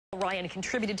Ryan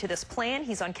contributed to this plan.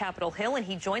 He's on Capitol Hill, and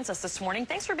he joins us this morning.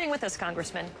 Thanks for being with us,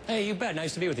 Congressman. Hey, you bet.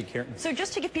 Nice to be with you, Kieran. So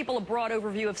just to give people a broad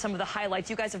overview of some of the highlights,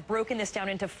 you guys have broken this down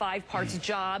into 5 parts.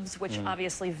 Jobs, which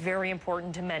obviously very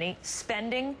important to many,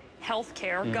 spending, health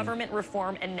care, government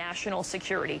reform, and national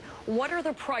security. What are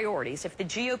the priorities? If the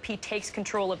GOP takes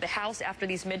control of the House after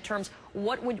these midterms,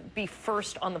 what would be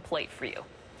first on the plate for you?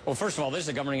 Well, first of all, this is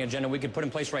a governing agenda we could put in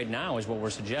place right now is what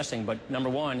we're suggesting. But number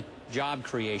one, job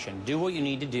creation. Do what you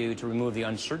need to do to remove the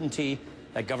uncertainty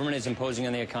that government is imposing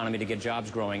on the economy to get jobs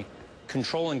growing.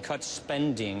 Control and cut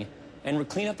spending and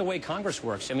clean up the way Congress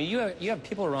works. I mean, you have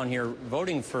people around here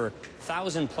voting for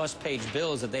 1,000+ page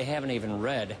bills that they haven't even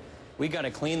read. We've got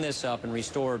to clean this up and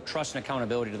restore trust and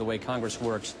accountability to the way Congress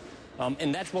works.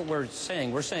 And that's what we're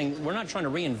saying. We're saying we're not trying to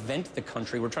reinvent the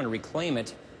country. We're trying to reclaim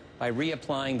it by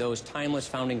reapplying those timeless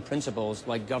founding principles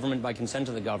like government by consent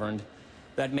of the governed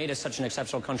that made us such an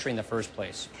exceptional country in the first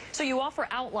place. So you offer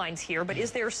outlines here, but is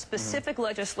there specific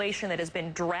legislation that has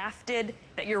been drafted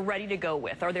that you're ready to go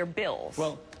with? Are there bills?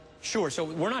 Well, sure. So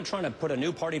we're not trying to put a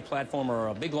new party platform or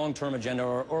a big long-term agenda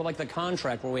or like the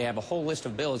contract where we have a whole list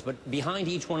of bills. But behind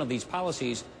each one of these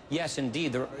policies, yes,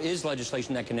 indeed, there is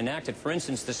legislation that can enact it. For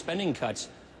instance, the spending cuts.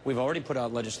 We've already put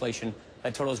out legislation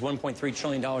that totals $1.3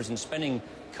 trillion in spending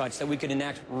cuts that we could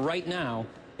enact right now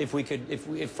if,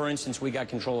 for instance, we got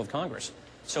control of Congress.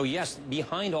 So, yes,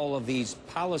 behind all of these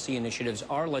policy initiatives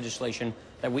are legislation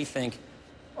that we think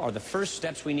are the first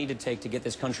steps we need to take to get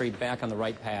this country back on the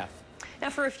right path. Now,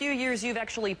 for a few years, you've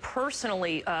actually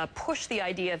personally pushed the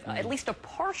idea of at least a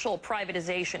partial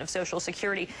privatization of Social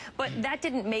Security, but that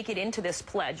didn't make it into this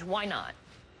pledge. Why not?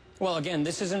 Well, again,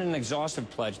 this isn't an exhaustive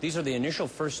pledge. These are the initial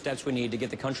first steps we need to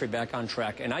get the country back on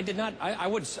track. And I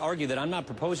would argue that I'm not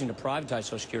proposing to privatize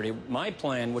Social Security. My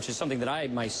plan, which is something that I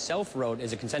myself wrote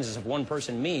as a consensus of one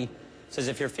person, me, says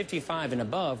if you're 55 and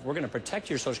above, we're going to protect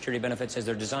your Social Security benefits as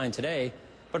they're designed today.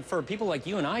 But for people like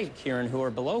you and I, Kieran, who are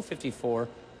below 54,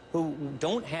 who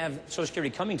don't have Social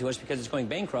Security coming to us because it's going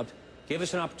bankrupt, give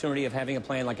us an opportunity of having a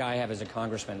plan like I have as a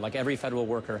congressman, like every federal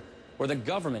worker, where the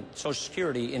government, Social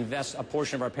Security, invests a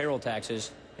portion of our payroll taxes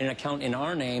in an account in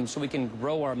our name so we can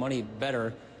grow our money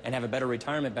better and have a better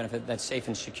retirement benefit that's safe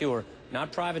and secure,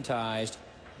 not privatized,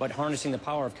 but harnessing the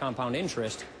power of compound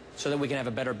interest so that we can have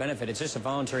a better benefit. It's just a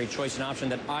voluntary choice and option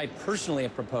that I personally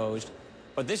have proposed,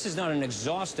 but this is not an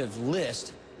exhaustive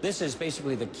list. This is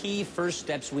basically the key first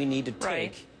steps we need to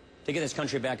take to get this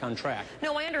country back on track.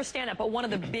 No, I understand that, but one of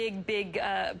the big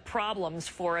problems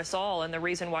for us all, and the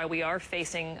reason why we are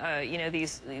facing, you know,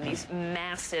 these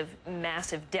massive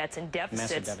debts and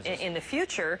deficits in the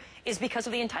future is because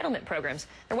of the entitlement programs.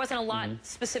 There wasn't a lot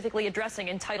specifically addressing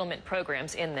entitlement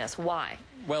programs in this. Why?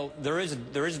 Well, there is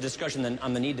a discussion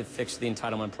on the need to fix the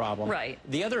entitlement problem. Right.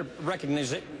 The other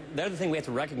thing we have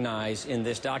to recognize in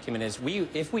this document is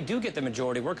if we do get the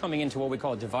majority, we're coming into what we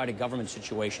call a divided government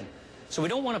situation. So we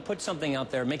don't want to put something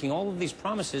out there making all of these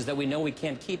promises that we know we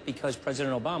can't keep because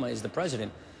President Obama is the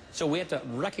president. So we have to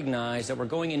recognize that we're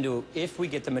going into, if we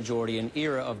get the majority, an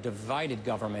era of divided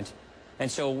government.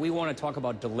 And so we want to talk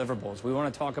about deliverables. We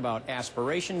want to talk about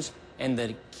aspirations and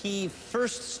the key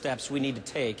first steps we need to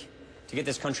take to get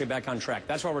this country back on track.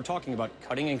 That's why we're talking about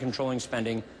cutting and controlling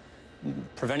spending,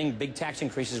 preventing big tax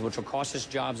increases which will cost us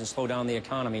jobs and slow down the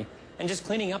economy, and just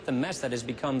cleaning up the mess that has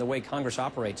become the way Congress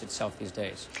operates itself these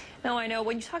days. No, I know.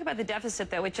 When you talk about the deficit,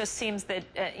 though, it just seems that,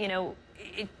 you know,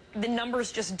 the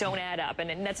numbers just don't add up.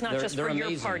 And that's not just for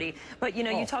your party. But, you know,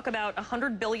 you talk about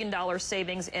 $100 billion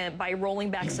savings by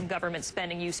rolling back some government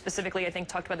spending. You specifically, I think,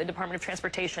 talked about the Department of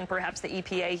Transportation, perhaps the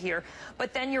EPA here.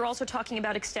 But then you're also talking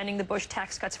about extending the Bush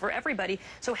tax cuts for everybody.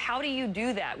 So how do you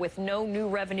do that with no new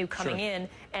revenue coming in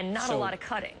and not a lot of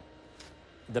cutting?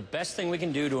 The best thing we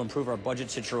can do to improve our budget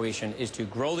situation is to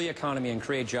grow the economy and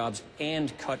create jobs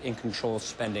and cut and control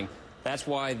spending. That's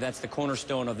why that's the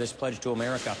cornerstone of this Pledge to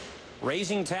America.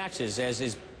 Raising taxes, as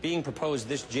is being proposed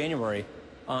this January,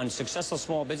 on successful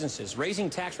small businesses, raising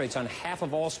tax rates on half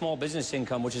of all small business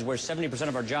income, which is where 70%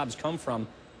 of our jobs come from,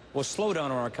 will slow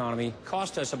down our economy,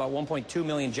 cost us about 1.2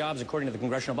 million jobs, according to the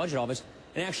Congressional Budget Office,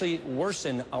 and actually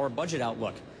worsen our budget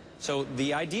outlook. So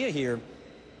the idea here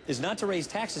is not to raise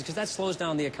taxes because that slows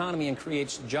down the economy and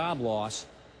creates job loss.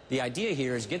 The idea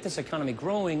here is get this economy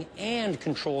growing and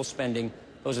control spending.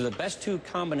 Those are the best two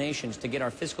combinations to get our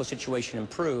fiscal situation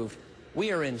improved.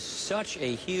 We are in such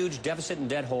a huge deficit and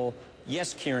debt hole.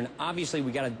 Yes, Kieran, obviously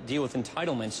we got to deal with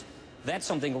entitlements. That's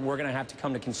something we're going to have to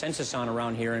come to consensus on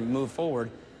around here and move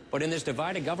forward. But in this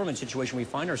divided government situation we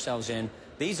find ourselves in,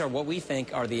 these are what we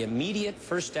think are the immediate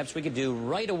first steps we could do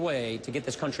right away to get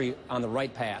this country on the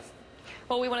right path.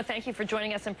 Well, we want to thank you for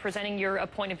joining us and presenting your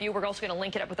point of view. We're also going to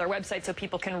link it up with our website so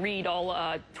people can read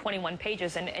all 21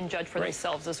 pages and judge for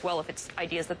themselves as well if it's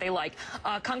ideas that they like.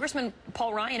 Congressman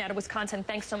Paul Ryan out of Wisconsin,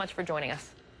 thanks so much for joining us.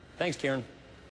 Thanks, Karen.